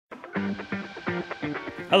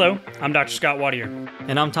Hello, I'm Dr. Scott Wadier.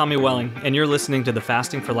 And I'm Tommy Welling, and you're listening to the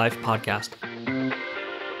Fasting for Life podcast.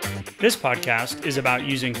 This podcast is about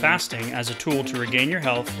using fasting as a tool to regain your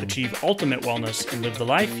health, achieve ultimate wellness, and live the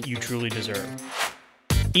life you truly deserve.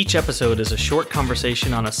 Each episode is a short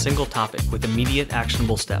conversation on a single topic with immediate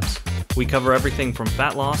actionable steps. We cover everything from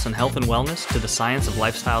fat loss and health and wellness to the science of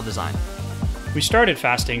lifestyle design. We started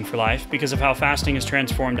Fasting for Life because of how fasting has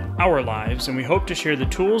transformed our lives, and we hope to share the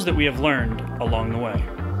tools that we have learned along the way.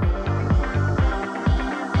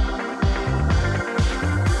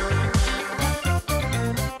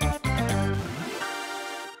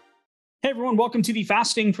 Hey everyone, welcome to the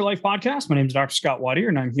Fasting for Life podcast. My name is Dr. Scott Wadier,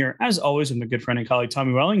 and I'm here as always with my good friend and colleague,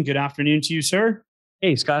 Tommy Welling. Good afternoon to you, sir.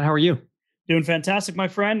 Hey, Scott, how are you? Doing fantastic, my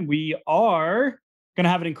friend. We are going to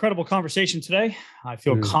have an incredible conversation today. I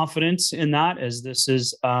feel confident in that, as this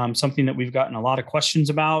is something that we've gotten a lot of questions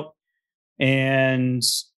about. And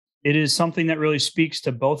it is something that really speaks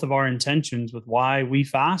to both of our intentions with why we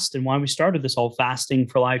fast and why we started this whole Fasting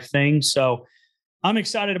for Life thing. So I'm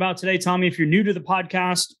excited about today, Tommy. If you're new to the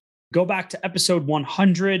podcast, go back to episode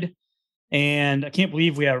 100. And I can't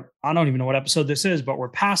believe I don't even know what episode this is, but we're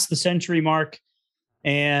past the century mark.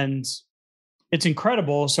 And it's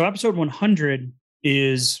incredible. So episode 100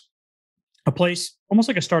 is a place, almost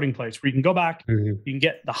like a starting place, where you can go back, you can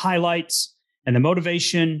get the highlights and the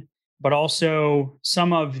motivation, but also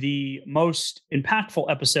some of the most impactful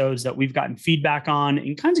episodes that we've gotten feedback on,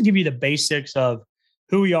 and kind of give you the basics of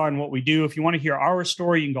who we are and what we do. If you want to hear our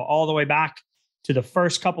story, you can go all the way back to the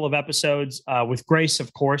first couple of episodes with Grace,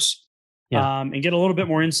 of course, and get a little bit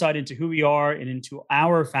more insight into who we are and into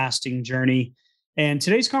our fasting journey. And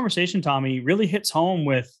today's conversation, Tommy, really hits home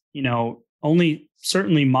with,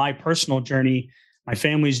 certainly my personal journey, my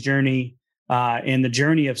family's journey, and the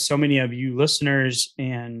journey of so many of you listeners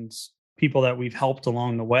and people that we've helped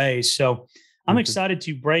along the way. So I'm excited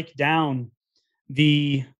to break down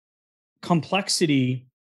the complexity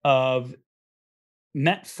of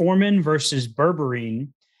metformin versus berberine.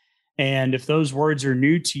 And if those words are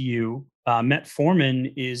new to you,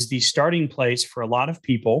 metformin is the starting place for a lot of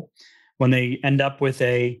people when they end up with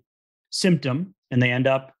a symptom and they end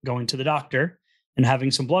up going to the doctor and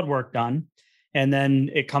having some blood work done. And then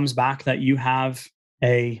it comes back that you have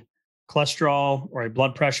a cholesterol or a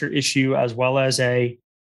blood pressure issue, as well as a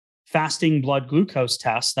fasting blood glucose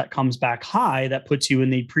test that comes back high, that puts you in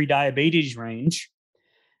the pre-diabetes range.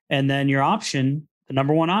 And then your option, the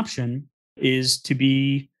number one option, is to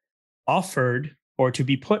be offered or to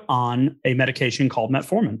be put on a medication called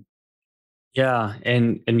metformin. Yeah.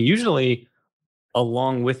 And usually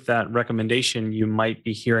along with that recommendation, you might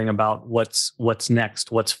be hearing about what's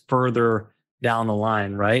next, what's further down the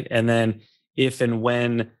line, right? And then if and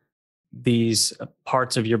when these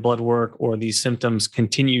parts of your blood work or these symptoms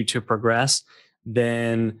continue to progress,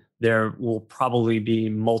 then there will probably be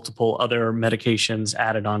multiple other medications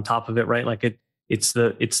added on top of it, right? Like it's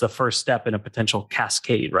the first step in a potential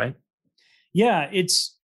cascade, right? Yeah,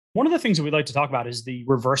 it's one of the things that we'd like to talk about is the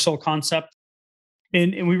reversal concept.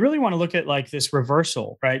 And we really want to look at like this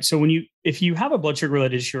reversal, right? So if you have a blood sugar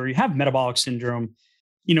related issue or you have metabolic syndrome,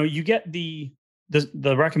 you get the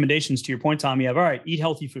recommendations. To your point, Tom, you have, all right, eat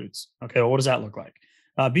healthy foods. Okay, well, what does that look like?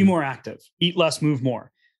 Be more active, eat less, move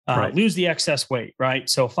more, lose the excess weight, right?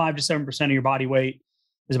 So 5 to 7% of your body weight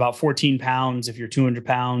is about 14 pounds if you're 200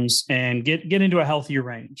 pounds, and get into a healthier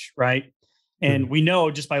range, right? And we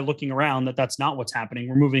know just by looking around that that's not what's happening.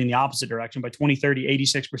 We're moving in the opposite direction. By 2030,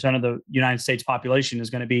 86% of the United States population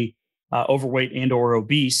is going to be overweight and or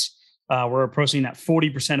obese. We're approaching that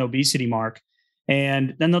 40% obesity mark.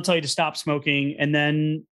 And then they'll tell you to stop smoking. And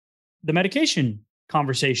then the medication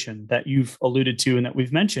conversation that you've alluded to and that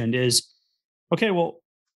we've mentioned is, okay, well,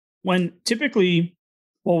 when typically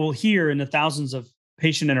what we'll hear in the thousands of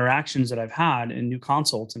patient interactions that I've had in new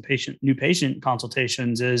consults and new patient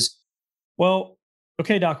consultations is, well,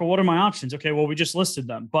 okay, doc, well, what are my options? Okay, well, we just listed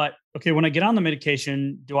them. But okay, when I get on the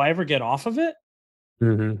medication, do I ever get off of it?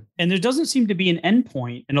 And there doesn't seem to be an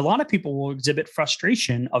endpoint. And a lot of people will exhibit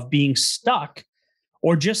frustration of being stuck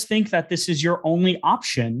or just think that this is your only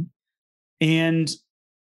option. And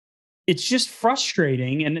it's just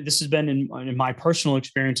frustrating. And this has been in my personal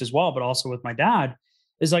experience as well, but also with my dad,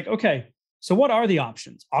 is like, okay, so what are the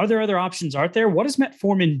options? Are there other options out there? What is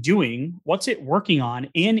metformin doing? What's it working on?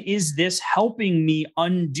 And is this helping me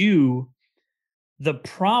undo the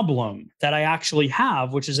problem that I actually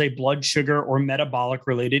have, which is a blood sugar or metabolic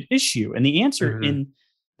related issue? And the answer in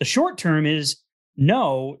the short term is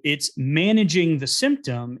no, it's managing the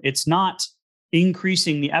symptom. It's not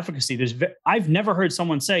increasing the efficacy. I've never heard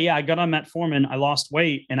someone say, yeah, I got on metformin, I lost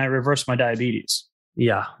weight, and I reversed my diabetes.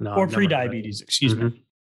 Yeah, no, or I've never heard pre-diabetes, excuse that. me.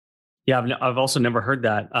 Yeah, I've also never heard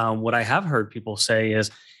that. What I have heard people say is,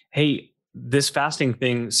 "Hey, this fasting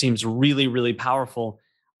thing seems really, really powerful.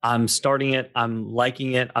 I'm starting it. I'm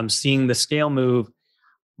liking it. I'm seeing the scale move,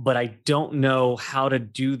 but I don't know how to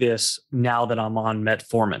do this now that I'm on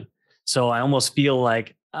metformin. So I almost feel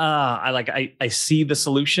like, I see the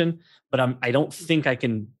solution, but I don't think I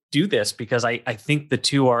can do this because I think the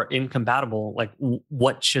two are incompatible. Like,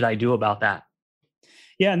 what should I do about that?"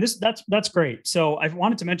 Yeah, and that's great. So I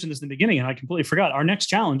wanted to mention this in the beginning, and I completely forgot. Our next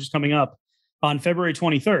challenge is coming up on February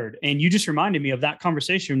 23rd, and you just reminded me of that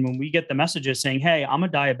conversation when we get the messages saying, "Hey, I'm a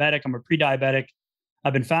diabetic. I'm a pre-diabetic.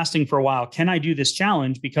 I've been fasting for a while. Can I do this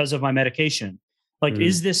challenge because of my medication? Like, Mm,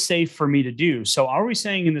 is this safe for me to do?" So, are we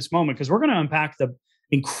saying in this moment, because we're going to unpack the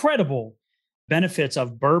incredible benefits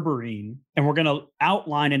of berberine, and we're going to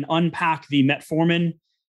outline and unpack the metformin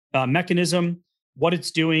mechanism, what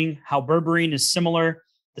it's doing, how berberine is similar,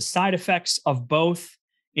 the side effects of both.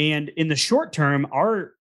 And in the short term,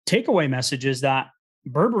 our takeaway message is that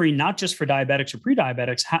berberine, not just for diabetics or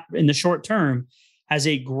pre-diabetics, in the short term, has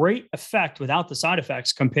a great effect without the side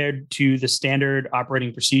effects compared to the standard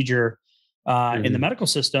operating procedure in the mhm. medical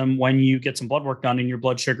system when you get some blood work done and your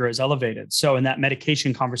blood sugar is elevated. So, and that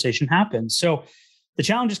medication conversation happens. So, the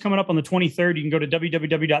challenge is coming up on the 23rd. You can go to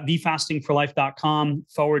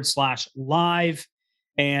www.thefastingforlife.com/live.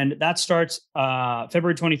 And that starts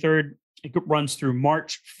February 23rd. It runs through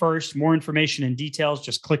March 1st. More information and details,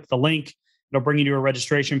 just click the link. It'll bring you to a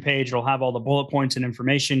registration page. It'll have all the bullet points and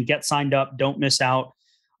information. Get signed up. Don't miss out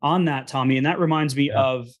on that, Tommy. And that reminds me Yeah.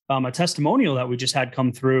 of a testimonial that we just had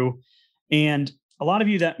come through. And a lot of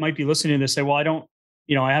you that might be listening to this say, well, I don't,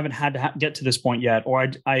 I haven't had to get to this point yet,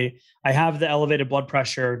 or I have the elevated blood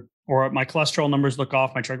pressure, or my cholesterol numbers look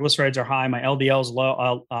off, my triglycerides are high, my LDL is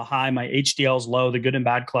low, high, my HDL is low, the good and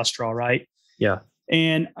bad cholesterol, right? Yeah.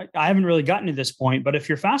 And I haven't really gotten to this point, but if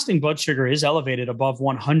your fasting blood sugar is elevated above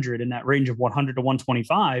 100, in that range of 100 to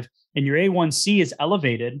 125, and your A1C is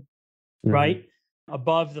elevated, Mhm. right,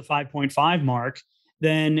 above the 5.5 mark,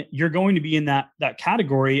 then you're going to be in that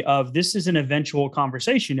category of this is an eventual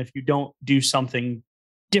conversation if you don't do something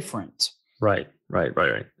different. Right.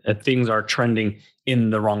 Things are trending in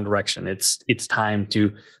the wrong direction. It's time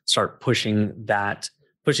to start pushing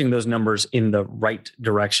those numbers in the right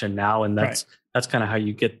direction now, and Right. that's kind of how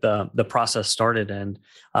you get the process started. And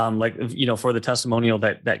for the testimonial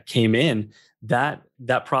that came in, that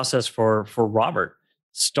process for Robert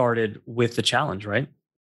started with the challenge, right?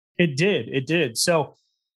 It did. It did. So,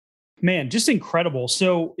 man, just incredible.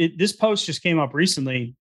 So, this post just came up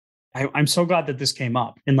recently. I'm so glad that this came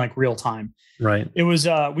up in like real time. Right. It was,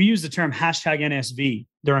 we use the term hashtag NSV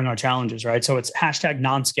during our challenges, right? So it's hashtag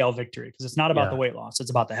non-scale victory because it's not about the Yeah. weight loss,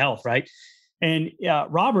 it's about the health, right? And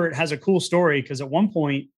Robert has a cool story because at one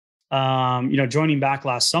point, joining back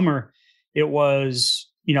last summer, it was,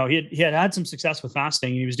 he had some success with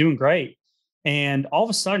fasting and he was doing great. And all of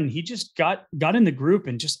a sudden he just got in the group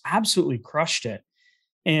and just absolutely crushed it.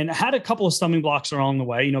 And had a couple of stumbling blocks along the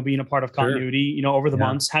way, being a part of Sure. continuity, over the Yeah.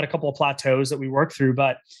 months, had a couple of plateaus that we worked through.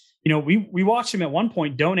 But, we watched him at one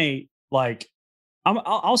point donate, like,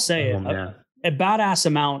 I'll say Oh it, man. a badass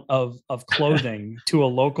amount of clothing to a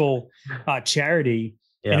local charity.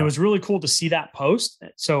 And it Yeah. was really cool to see that post.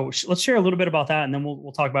 So let's share a little bit about that. And then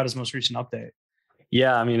we'll talk about his most recent update.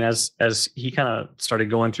 Yeah, I mean, as he kind of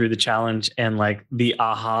started going through the challenge, and like the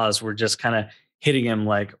ahas were just kind of hitting him,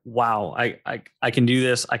 like, wow, I can do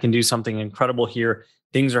this. I can do something incredible here.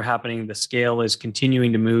 Things are happening. The scale is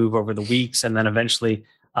continuing to move over the weeks, and then eventually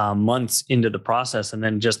months into the process, and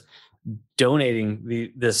then just donating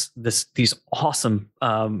these awesome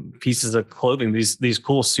pieces of clothing, these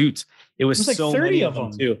cool suits. It It was was like so 30 many of of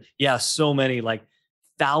them them. too. Yeah, so many, like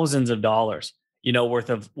thousands of dollars, worth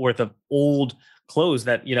of old clothes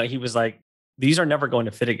that he was like, these are never going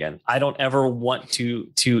to fit again. I don't ever want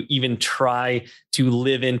to even try to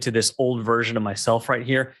live into this old version of myself right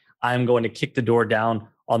here. I'm going to kick the door down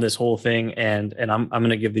on this whole thing, and I'm going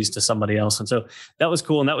to give these to somebody else. And so that was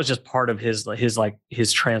cool, and that was just part of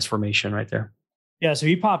his transformation right there. Yeah, so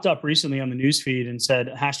he popped up recently on the newsfeed and said,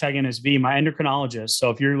 hashtag NSV, my endocrinologist.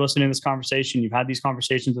 So if you're listening to this conversation, you've had these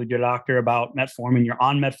conversations with your doctor about metformin, you're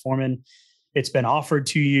on metformin, it's been offered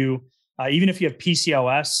to you. Even if you have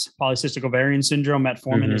PCOS, polycystic ovarian syndrome,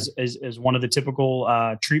 metformin Hmm. is one of the typical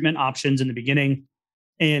treatment options in the beginning.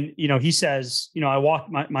 And he says, I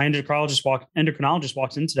walk my endocrinologist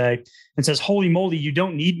walks in today and says, "Holy moly, you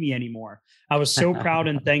don't need me anymore." I was so proud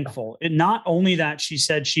and thankful. And not only that, she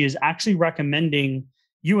said she is actually recommending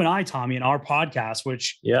you and I, Tommy, in our podcast,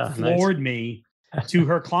 which Yeah, nice. floored me, to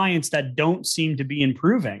her clients that don't seem to be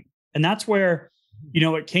improving. And that's where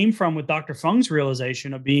it came from with Dr. Fung's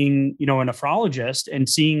realization of being, a nephrologist and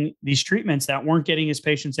seeing these treatments that weren't getting his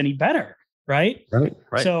patients any better. Right. Right.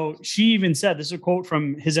 So she even said, this is a quote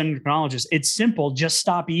from his endocrinologist: "It's simple, just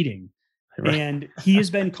stop eating." Right. And he has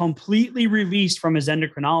been completely released from his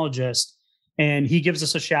endocrinologist, and he gives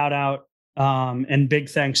us a shout out, and big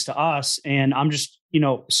thanks to us. And I'm just,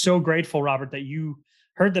 so grateful, Robert, that you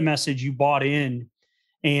heard the message, you bought in,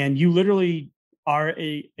 and you literally are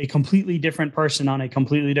a completely different person on a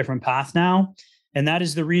completely different path now. And that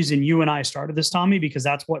is the reason you and I started this, Tommy, because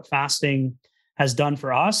that's what fasting has done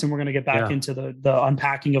for us. And we're going to get back into the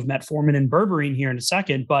unpacking of metformin and berberine here in a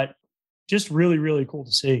second, but just really, really cool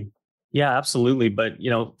to see. Yeah, absolutely. But,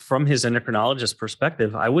 from his endocrinologist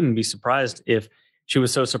perspective, I wouldn't be surprised if she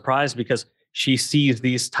was so surprised, because she sees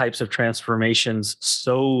these types of transformations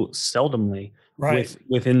so seldomly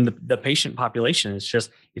within the patient population. It's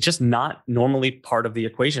just not normally part of the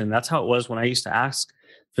equation. And that's how it was when I used to ask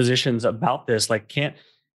physicians about this. Like,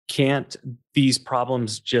 can't these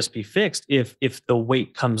problems just be fixed if the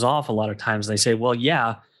weight comes off? A lot of times they say, well,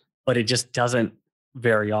 yeah, but it just doesn't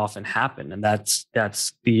very often happen. And that's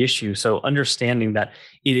the issue. So understanding that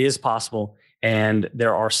it is possible and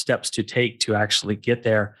there are steps to take to actually get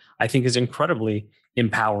there, I think is incredibly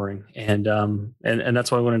empowering. And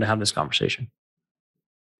that's why I wanted to have this conversation.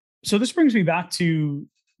 So this brings me back to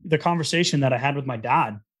the conversation that I had with my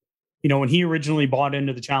dad. When he originally bought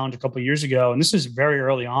into the challenge a couple of years ago, and this is very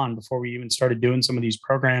early on before we even started doing some of these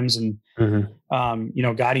programs and,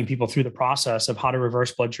 guiding people through the process of how to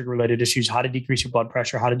reverse blood sugar related issues, how to decrease your blood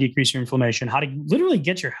pressure, how to decrease your inflammation, how to literally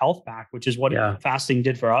get your health back, which is what fasting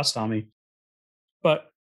did for us, Tommy.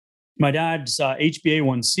 But my dad's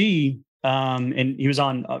HbA1c, and he was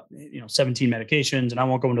on, 17 medications, and I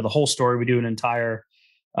won't go into the whole story. We do an entire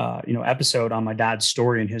episode on my dad's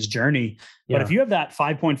story and his journey. But if you have that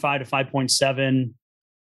 5.5 to 5.7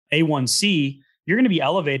 A1C, you're going to be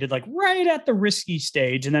elevated like right at the risky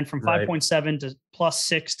stage. And then from 5.7 to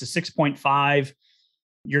 +6 to 6.5,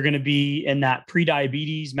 you're going to be in that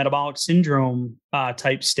pre-diabetes metabolic syndrome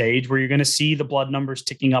type stage, where you're going to see the blood numbers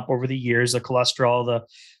ticking up over the years, the cholesterol, the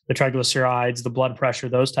triglycerides, the blood pressure,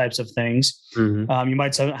 those types of things. You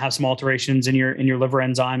might have some alterations in your liver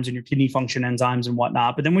enzymes and your kidney function enzymes and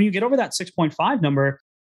whatnot. But then when you get over that 6.5 number,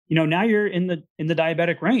 now you're in the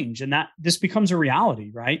diabetic range, and that this becomes a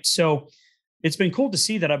reality, right? So it's been cool to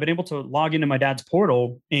see that I've been able to log into my dad's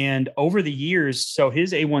portal, and over the years, so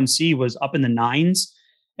his A1C was up in the 9s.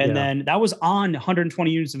 And then that was on 120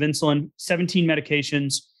 units of insulin, 17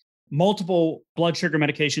 medications, multiple blood sugar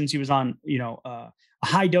medications. He was on, a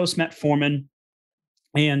high dose metformin.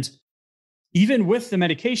 And even with the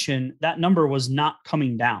medication, that number was not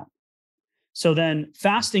coming down. So then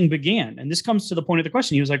fasting began. And this comes to the point of the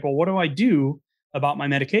question. He was like, well, what do I do about my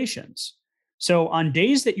medications? So on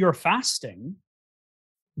days that you're fasting,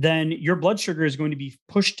 then your blood sugar is going to be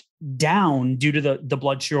pushed down due to the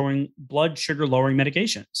blood sugar lowering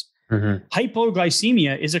medications.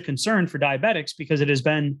 Hypoglycemia is a concern for diabetics because it has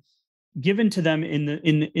been given to them in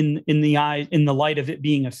the light of it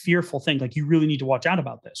being a fearful thing. Like, you really need to watch out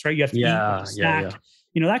about this, right? You have to eat, like, snack,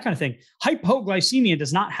 that kind of thing. Hypoglycemia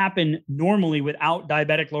does not happen normally without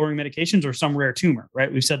diabetic lowering medications or some rare tumor,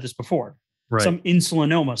 right? We've said this before. Some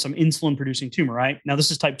insulinoma, some insulin producing tumor, right? Now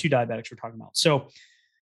this is type 2 diabetics we're talking about. So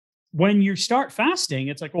when you start fasting,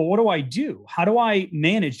 it's like, well, what do I do? How do I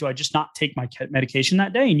manage? Do I just not take my medication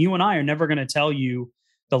that day? And you and I are never going to tell you,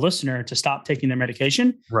 the listener, to stop taking their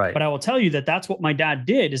medication. But I will tell you that that's what my dad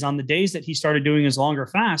did. Is on the days that he started doing his longer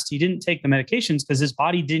fast, he didn't take the medications because his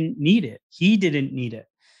body didn't need it. He didn't need it.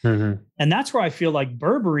 And that's where I feel like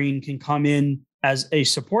berberine can come in as a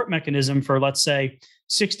support mechanism for, let's say,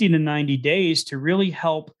 60 to 90 days to really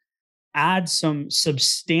help add some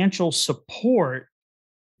substantial support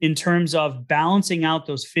in terms of balancing out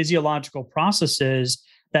those physiological processes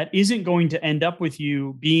that isn't going to end up with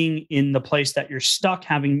you being in the place that you're stuck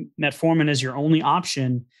having metformin as your only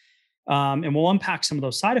option. And we'll unpack some of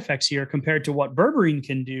those side effects here compared to what berberine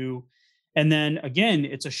can do. And then again,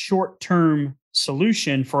 it's a short-term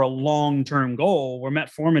solution for a long-term goal, where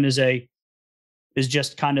metformin is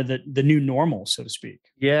just kind of the new normal, so to speak.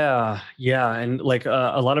 Yeah. And like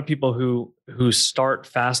a lot of people who start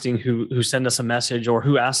fasting, who send us a message or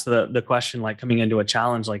who ask the question, like coming into a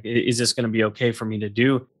challenge, like, is this going to be okay for me to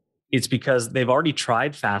do? It's because they've already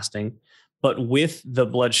tried fasting, but with the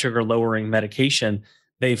blood sugar lowering medication,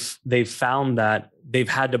 they've found that they've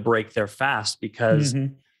had to break their fast because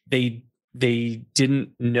they didn't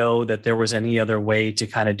know that there was any other way to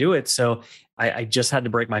kind of do it. So I just had to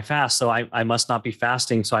break my fast. So I must not be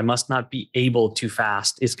fasting. So I must not be able to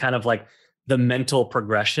fast, is kind of like the mental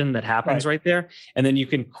progression that happens Right. right there. And then you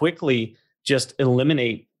can quickly just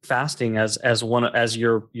eliminate fasting as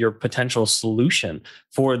your potential solution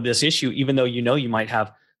for this issue, even though you might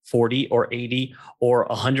have 40 or 80 or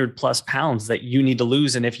 100 plus pounds that you need to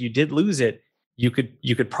lose. And if you did lose it, you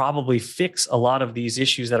could probably fix a lot of these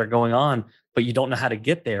issues that are going on, but you don't know how to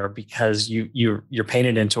get there because you're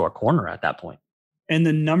painted into a corner at that point. And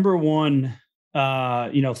the number one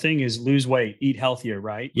thing is lose weight, eat healthier,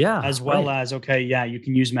 right? Yeah, As well right. as, okay, yeah, you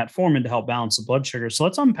can use metformin to help balance the blood sugar. So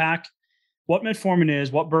let's unpack what metformin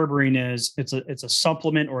is, what berberine is. It's a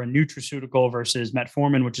supplement or a nutraceutical versus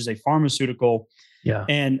metformin, which is a pharmaceutical, Yeah.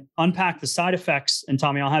 and unpack the side effects. And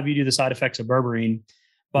Tommy, I'll have you do the side effects of berberine,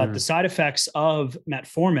 but the side effects of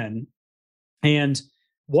metformin and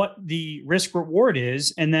what the risk reward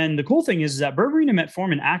is. And then the cool thing is that berberine and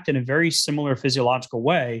metformin act in a very similar physiological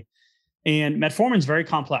way. And metformin is very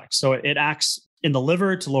complex. So it acts in the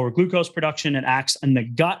liver to lower glucose production. It acts in the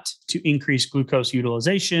gut to increase glucose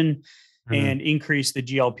utilization and increase the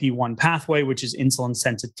GLP-1 pathway, which is insulin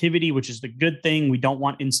sensitivity, which is the good thing. We don't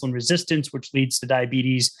want insulin resistance, which leads to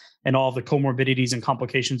diabetes and all of the comorbidities and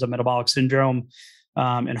complications of metabolic syndrome,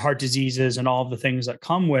 and heart diseases and all of the things that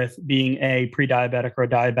come with being a pre-diabetic or a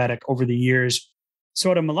diabetic over the years.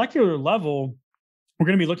 So at a molecular level, we're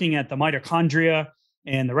going to be looking at the mitochondria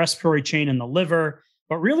and the respiratory chain in the liver.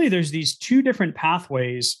 But really, there's these two different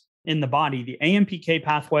pathways in the body, the AMPK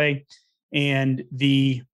pathway and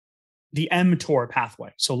the mTOR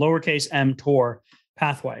pathway. So lowercase mTOR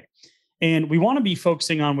pathway. And we want to be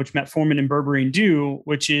focusing on which metformin and berberine do,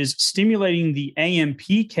 which is stimulating the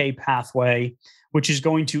AMPK pathway, which is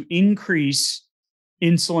going to increase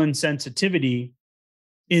insulin sensitivity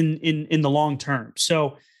in the long term.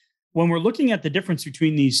 So when we're looking at the difference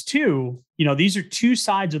between these two, these are two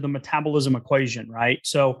sides of the metabolism equation, right?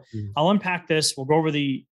 So I'll unpack this. We'll go over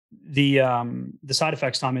the side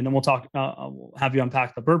effects, Tommy, and then we'll talk. We'll have you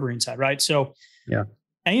unpack the berberine side, right? So, Yeah.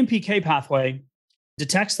 AMPK pathway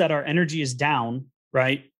detects that our energy is down,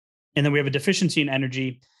 right, and then we have a deficiency in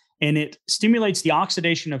energy, and it stimulates the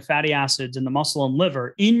oxidation of fatty acids in the muscle and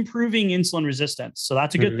liver, improving insulin resistance. So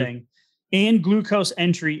that's a good thing, and glucose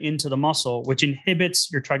entry into the muscle, which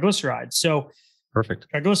inhibits your triglycerides. So Perfect.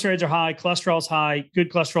 triglycerides are high, cholesterol is high,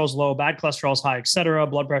 good cholesterol is low, bad cholesterol is high, et cetera.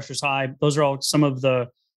 Blood pressure is high. Those are all some of the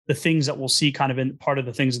things that we'll see kind of in part of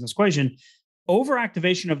the things in this equation.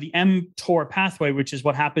 Overactivation of the mTOR pathway, which is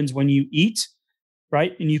what happens when you eat,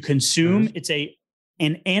 right? And you consume, it's an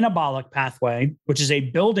anabolic pathway, which is a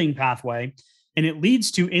building pathway, and it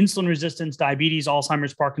leads to insulin resistance, diabetes,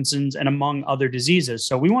 Alzheimer's, Parkinson's, and among other diseases.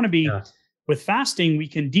 So we want to be, with fasting, we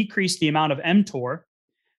can decrease the amount of mTOR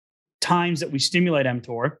times that we stimulate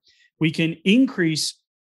mTOR. We can increase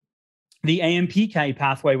the AMPK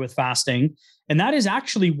pathway with fasting. And that is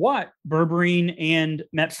actually what berberine and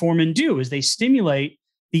metformin do, is they stimulate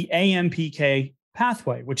the AMPK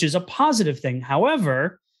pathway, which is a positive thing.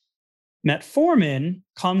 However, metformin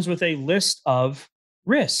comes with a list of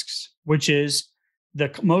risks, which is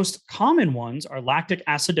the most common ones are lactic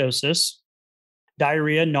acidosis,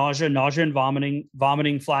 diarrhea, nausea and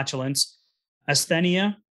vomiting, flatulence,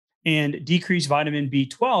 asthenia, and decreased vitamin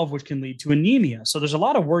B12, which can lead to anemia. So there's a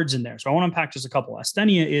lot of words in there. So I want to unpack just a couple.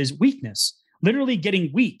 Asthenia is weakness, literally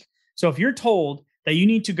getting weak. So if you're told that you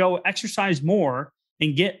need to go exercise more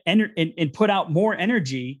and get and put out more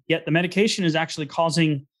energy, yet the medication is actually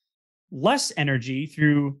causing less energy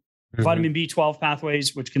through vitamin B12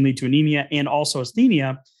 pathways, which can lead to anemia and also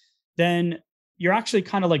asthenia, then you're actually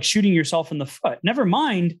kind of like shooting yourself in the foot. Never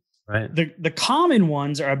mind. Right. The common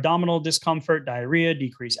ones are abdominal discomfort, diarrhea,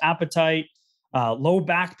 decreased appetite, low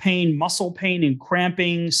back pain, muscle pain and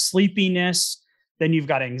cramping, sleepiness. Then you've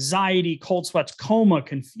got anxiety, cold sweats, coma,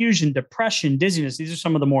 confusion, depression, dizziness. These are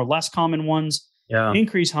some of the more less common ones. Yeah.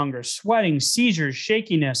 Increased hunger, sweating, seizures,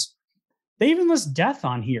 shakiness. They even list death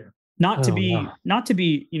on here. Not to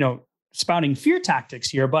be, spouting fear tactics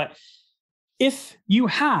here, but if you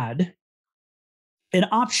had an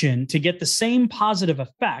option to get the same positive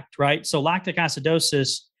effect, right? So lactic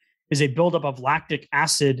acidosis is a buildup of lactic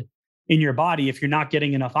acid in your body if you're not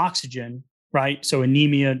getting enough oxygen, right? So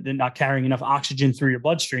anemia, not carrying enough oxygen through your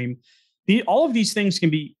bloodstream. All of these things can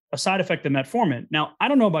be a side effect of metformin. Now, I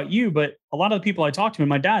don't know about you, but a lot of the people I talk to and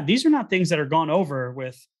my dad, these are not things that are gone over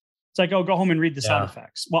with. It's like, oh, go home and read the side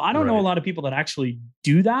effects. Well, I don't know a lot of people that actually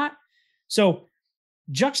do that. So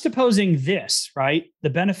juxtaposing this, right? The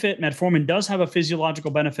benefit, metformin does have a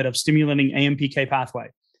physiological benefit of stimulating AMPK pathway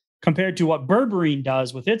compared to what berberine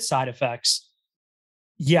does with its side effects.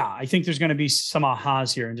 Yeah, I think there's going to be some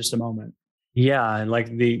ahas here in just a moment. Yeah, and like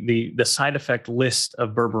the side effect list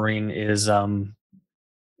of berberine is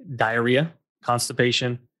diarrhea,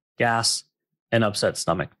 constipation, gas, and upset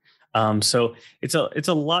stomach. So it's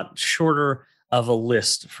a lot shorter of a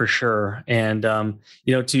list for sure. And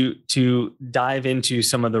to dive into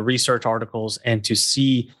some of the research articles and to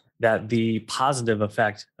see that the positive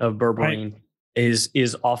effect of Right. berberine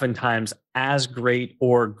is oftentimes as great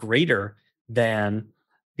or greater than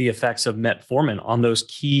the effects of metformin on those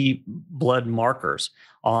key blood markers,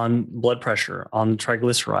 on blood pressure, on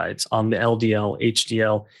triglycerides, on the LDL,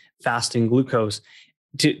 HDL, fasting glucose.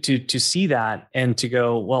 To see that and to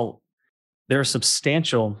go, well, there's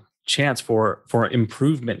substantial chance for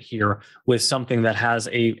improvement here with something that has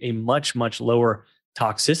a much lower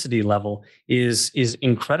toxicity level is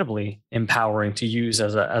incredibly empowering to use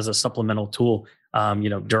as a supplemental tool,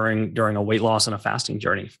 during a weight loss and a fasting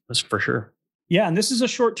journey, for sure. Yeah, and this is a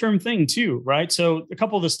short-term thing too, right? So a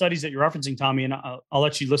couple of the studies that you're referencing, Tommy, and I'll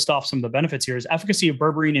let you list off some of the benefits here, is efficacy of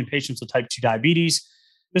berberine in patients with type 2 diabetes.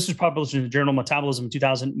 This was published in the journal Metabolism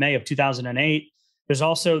in May of 2008. There's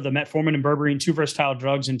also the metformin and berberine, two versatile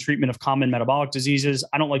drugs in treatment of common metabolic diseases.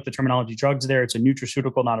 I don't like the terminology drugs there. It's a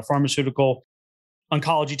nutraceutical, not a pharmaceutical.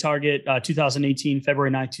 Oncology target, 2018, February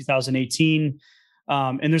 9th, 2018.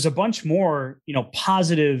 And there's a bunch more,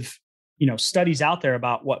 positive, studies out there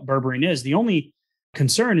about what berberine is. The only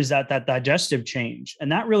concern is that digestive change. And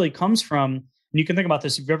that really comes from, and you can think about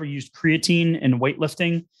this, if you've ever used creatine in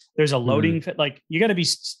weightlifting, there's a loading fit. Like you got to be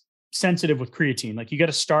sensitive with creatine. Like you got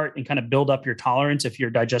to start and kind of build up your tolerance if your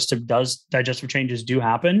digestive changes do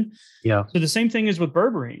happen. Yeah. So the same thing is with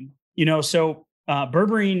berberine,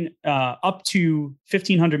 berberine up to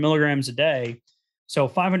 1,500 milligrams a day. So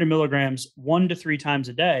 500 milligrams 1 to 3 times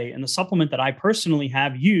a day. And the supplement that I personally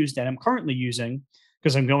have used and I'm currently using,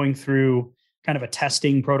 because I'm going through kind of a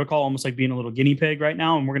testing protocol, almost like being a little guinea pig right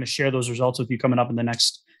now. And we're going to share those results with you coming up in the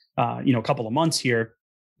next, couple of months here.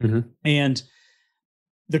 Mm-hmm. And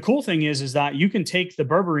the cool thing is that you can take the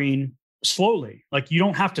berberine slowly. Like you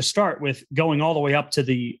don't have to start with going all the way up to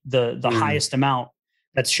the highest amount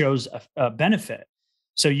that shows a benefit.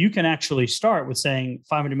 So you can actually start with saying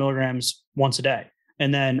 500 milligrams once a day.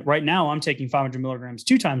 And then right now I'm taking 500 milligrams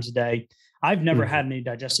 2 times a day. I've never had any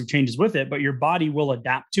digestive changes with it, but your body will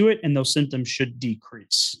adapt to it and those symptoms should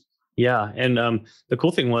decrease. Yeah. And the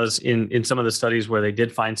cool thing was in some of the studies where they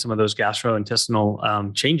did find some of those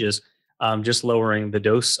gastrointestinal changes, just lowering the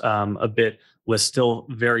dose a bit was still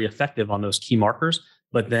very effective on those key markers,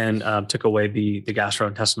 but then took away the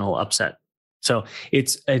gastrointestinal upset. So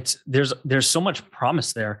there's so much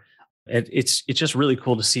promise there. It's just really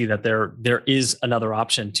cool to see that there is another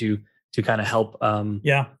option to kind of help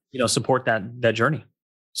support that journey.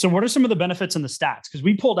 So what are some of the benefits and the stats? Because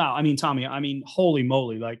we pulled out, Tommy, holy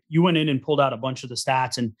moly, like you went in and pulled out a bunch of the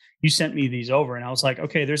stats and you sent me these over and I was like,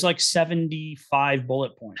 okay, there's like 75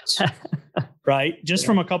 bullet points, right? Just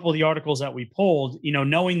from a couple of the articles that we pulled,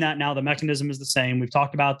 knowing that now the mechanism is the same. We've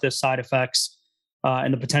talked about the side effects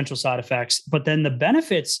and the potential side effects, but then the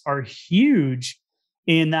benefits are huge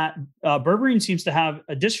in that berberine seems to have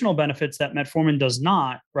additional benefits that metformin does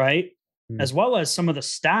not, right? As well as some of the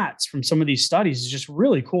stats from some of these studies is just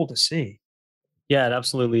really cool to see. Yeah, it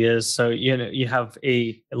absolutely is. So, you have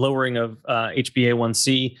a lowering of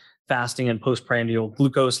HbA1c, fasting and postprandial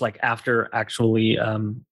glucose, like after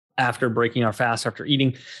breaking our fast, after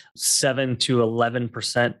eating, 7 to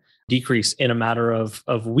 11% decrease in a matter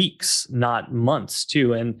of weeks, not months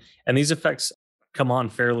too. And these effects come on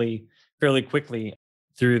fairly quickly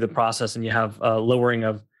through the process. And you have lowering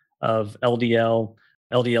of LDL,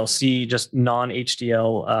 LDL-C, just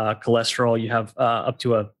non-HDL cholesterol. You have up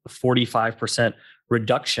to a 45%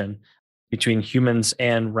 reduction between humans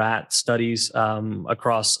and rat studies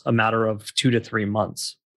across a matter of 2 to 3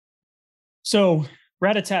 months. So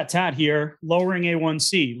rat-a-tat-tat here, lowering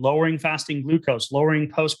A1C, lowering fasting glucose, lowering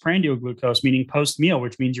postprandial glucose, meaning post-meal,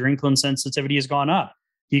 which means your insulin sensitivity has gone up,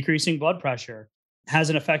 decreasing blood pressure,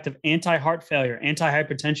 has an effect of anti-heart failure,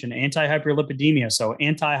 anti-hypertension, anti-hyperlipidemia, so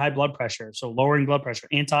anti-high blood pressure, so lowering blood pressure,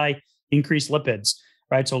 anti-increased lipids,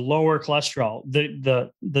 right? So lower cholesterol,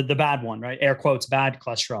 the bad one, right? Air quotes, bad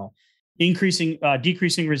cholesterol, decreasing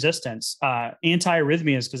resistance,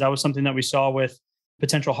 anti-arrhythmias, because that was something that we saw with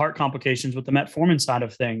potential heart complications with the metformin side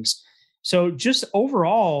of things. So just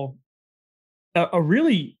overall, a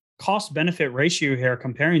really cost-benefit ratio here,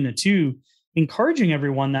 comparing the two, encouraging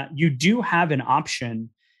everyone that you do have an option,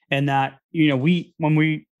 and that, when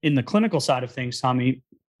we in the clinical side of things, Tommy,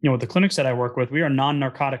 with the clinics that I work with, we are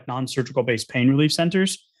non-narcotic, non-surgical based pain relief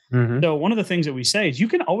centers. Mm-hmm. So one of the things that we say is you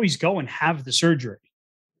can always go and have the surgery,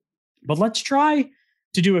 but let's try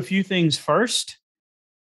to do a few things first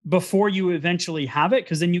before you eventually have it,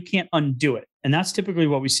 because then you can't undo it. And that's typically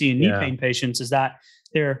what we see in knee pain patients, is that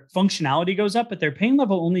their functionality goes up, but their pain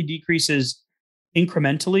level only decreases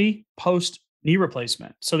incrementally post knee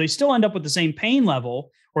replacement. So they still end up with the same pain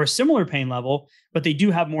level or a similar pain level, but they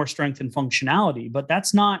do have more strength and functionality. But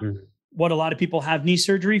that's not what a lot of people have knee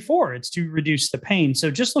surgery for. It's to reduce the pain.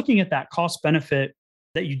 So just looking at that cost benefit,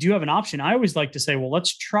 that you do have an option, I always like to say, well,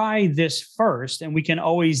 let's try this first, and we can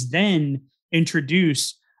always then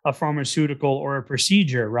introduce a pharmaceutical or a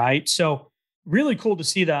procedure, right? So really cool to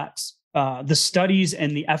see that the studies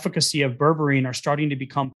and the efficacy of berberine are starting to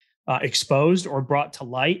become exposed or brought to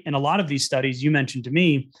light. And a lot of these studies you mentioned to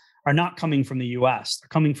me are not coming from the US. They're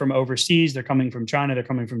coming from overseas. They're coming from China. They're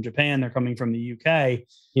coming from Japan. They're coming from the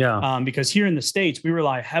UK. Because here in the States, we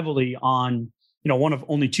rely heavily on, one of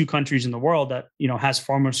only 2 countries in the world that, has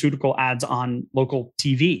pharmaceutical ads on local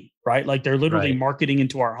TV, right? Like they're literally marketing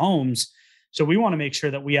into our homes. So we want to make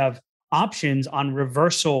sure that we have options on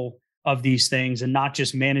reversal of these things and not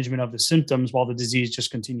just management of the symptoms while the disease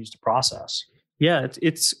just continues to process. Yeah,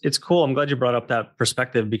 it's cool. I'm glad you brought up that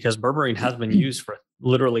perspective, because berberine has been used for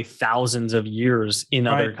literally thousands of years in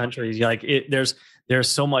other countries. Like there's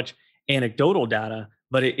so much anecdotal data,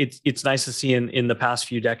 but it's nice to see in the past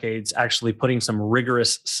few decades actually putting some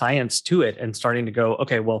rigorous science to it and starting to go,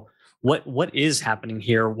 okay, well, what is happening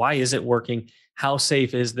here? Why is it working? How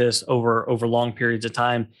safe is this over long periods of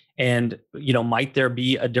time? And, might there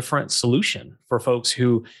be a different solution for folks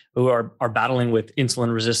who are battling with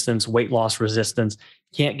insulin resistance, weight loss resistance,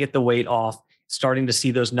 can't get the weight off, starting to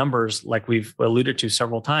see those numbers like we've alluded to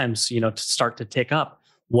several times, to start to tick up?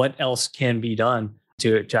 What else can be done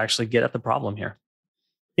to actually get at the problem here?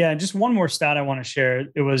 Yeah. And just one more stat I want to share.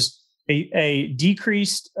 It was a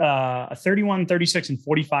decreased, a 31, 36, and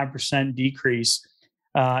 45% decrease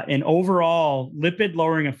in overall lipid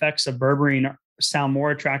lowering effects of berberine sound more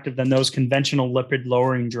attractive than those conventional lipid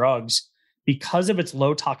lowering drugs because of its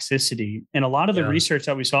low toxicity. And a lot of the research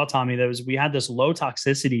that we saw, Tommy, we had this low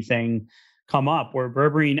toxicity thing come up where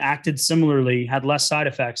berberine acted similarly, had less side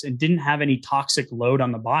effects, and didn't have any toxic load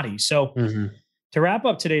on the body. So to wrap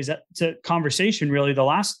up today's conversation, really, the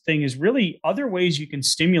last thing is really other ways you can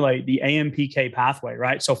stimulate the AMPK pathway,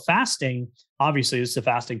 right? So fasting, obviously, this is a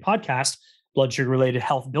fasting podcast, blood sugar related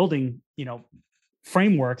health building,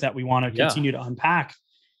 framework that we want to continue to unpack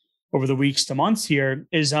over the weeks to months here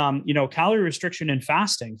is, calorie restriction and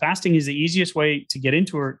fasting. Fasting is the easiest way to get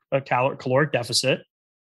into a caloric deficit.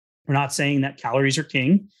 We're not saying that calories are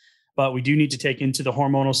king, but we do need to take into the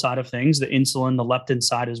hormonal side of things, the insulin, the leptin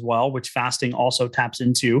side as well, which fasting also taps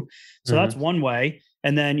into. So that's one way.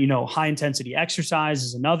 And then, high intensity exercise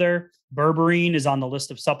is another. Berberine is on the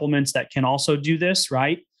list of supplements that can also do this,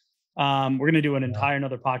 right? We're going to do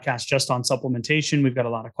another podcast just on supplementation. We've got a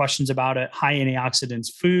lot of questions about it. High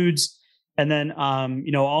antioxidants foods, and then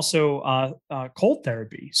also cold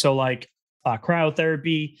therapy. So like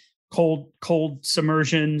cryotherapy, cold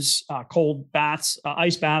submersions, cold baths,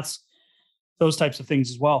 ice baths, those types of things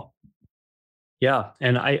as well. Yeah,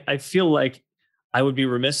 and I feel like I would be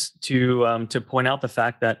remiss to point out the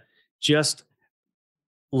fact that just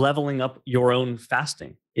leveling up your own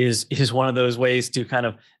fasting is one of those ways to kind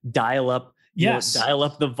of dial up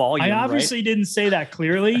the volume. I obviously didn't say that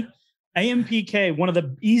clearly. AMPK, one of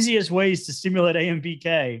the easiest ways to stimulate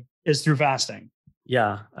AMPK is through fasting.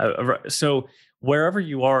 Yeah. So wherever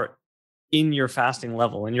you are in your fasting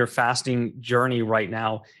level, in your fasting journey right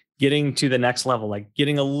now, getting to the next level, like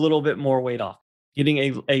getting a little bit more weight off, getting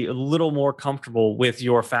a little more comfortable with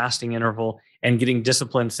your fasting interval, and getting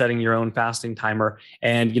disciplined, setting your own fasting timer.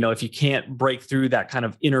 And, if you can't break through that kind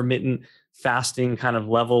of intermittent fasting kind of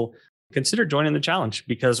level, consider joining the challenge,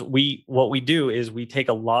 because what we do is we take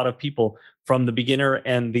a lot of people from the beginner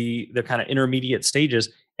and the kind of intermediate stages,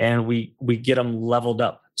 and we get them leveled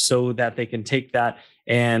up so that they can take that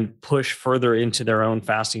and push further into their own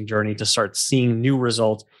fasting journey to start seeing new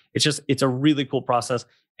results. It's a really cool process.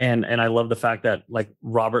 And I love the fact that, like,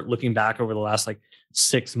 Robert, looking back over the last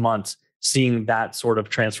 6 months, seeing that sort of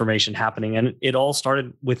transformation happening, and it all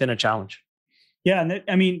started within a challenge. Yeah.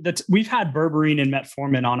 And we've had berberine and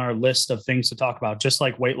metformin on our list of things to talk about, just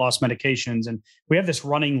like weight loss medications. And we have this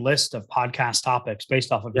running list of podcast topics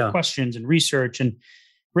based off of your questions and research, and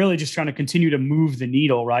really just trying to continue to move the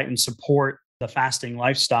needle, right, and support the fasting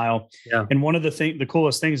lifestyle. Yeah. And one of the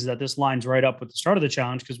coolest things is that this lines right up with the start of the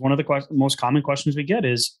challenge, because one of the most common questions we get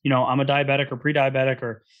is, I'm a diabetic or pre-diabetic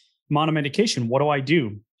or I'm on a medication. What do I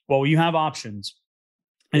do? Well, you have options.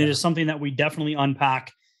 And it is something that we definitely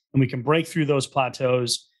unpack, and we can break through those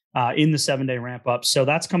plateaus in the 7-day ramp up. So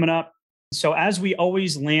that's coming up. So as we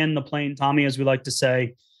always land the plane, Tommy, as we like to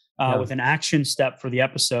say, with an action step for the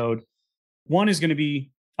episode. One is going to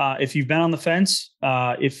be, if you've been on the fence,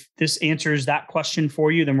 if this answers that question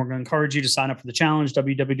for you, then we're going to encourage you to sign up for the challenge,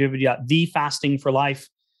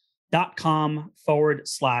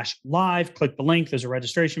 www.thefastingforlife.com/live. Click the link. There's a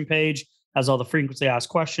registration page, has all the frequently asked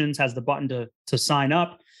questions, has the button to sign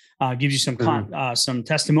up, gives you some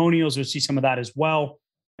testimonials. You'll see some of that as well.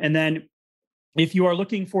 And then if you are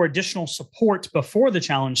looking for additional support before the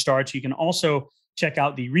challenge starts, you can also check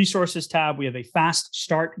out the resources tab. We have a fast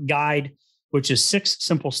start guide, which is 6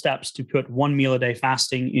 simple steps to put 1 meal a day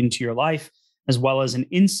fasting into your life, as well as an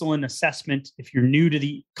insulin assessment. If you're new to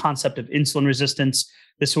the concept of insulin resistance,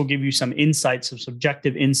 this will give you some insights, some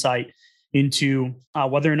subjective insight into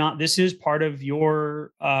whether or not this is part of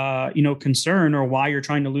your concern or why you're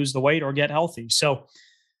trying to lose the weight or get healthy. So,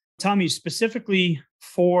 Tommy, specifically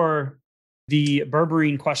for the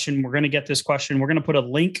berberine question, we're going to get this question. We're going to put a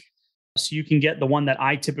link so you can get the one that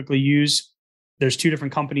I typically use. There's 2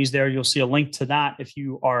 different companies there. You'll see a link to that if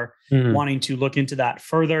you are wanting to look into that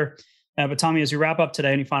further. But Tommy, as we wrap up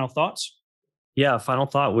today, any final thoughts? Yeah, final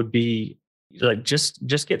thought would be like just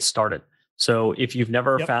get started. So if you've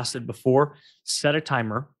never fasted before, set a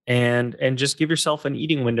timer and just give yourself an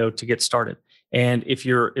eating window to get started. And if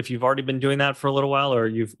you've already been doing that for a little while, or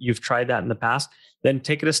you've tried that in the past, then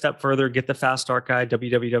take it a step further. Get the Fast Start Guide,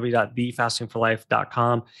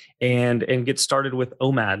 www.thefastingforlife.com, and get started with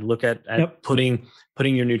OMAD. Look at putting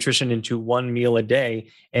your nutrition into 1 meal a day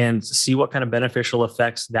and see what kind of beneficial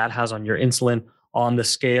effects that has on your insulin, on the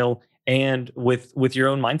scale, and with your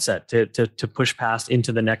own mindset to push past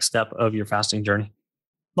into the next step of your fasting journey.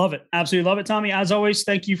 Love it. Absolutely love it, Tommy. As always,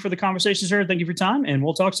 thank you for the conversation, sir. Thank you for your time, and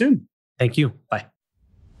we'll talk soon. Thank you. Bye.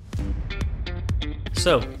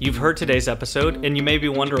 So you've heard today's episode, and you may be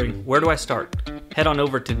wondering, where do I start? Head on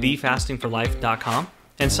over to thefastingforlife.com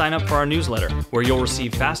and sign up for our newsletter, where you'll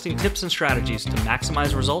receive fasting tips and strategies to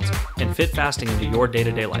maximize results and fit fasting into your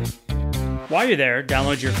day-to-day life. While you're there,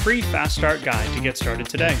 download your free Fast Start Guide to get started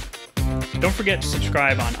today. Don't forget to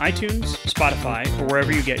subscribe on iTunes, Spotify, or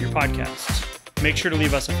wherever you get your podcasts. Make sure to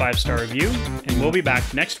leave us a 5-star review, and we'll be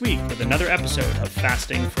back next week with another episode of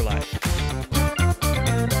Fasting for Life.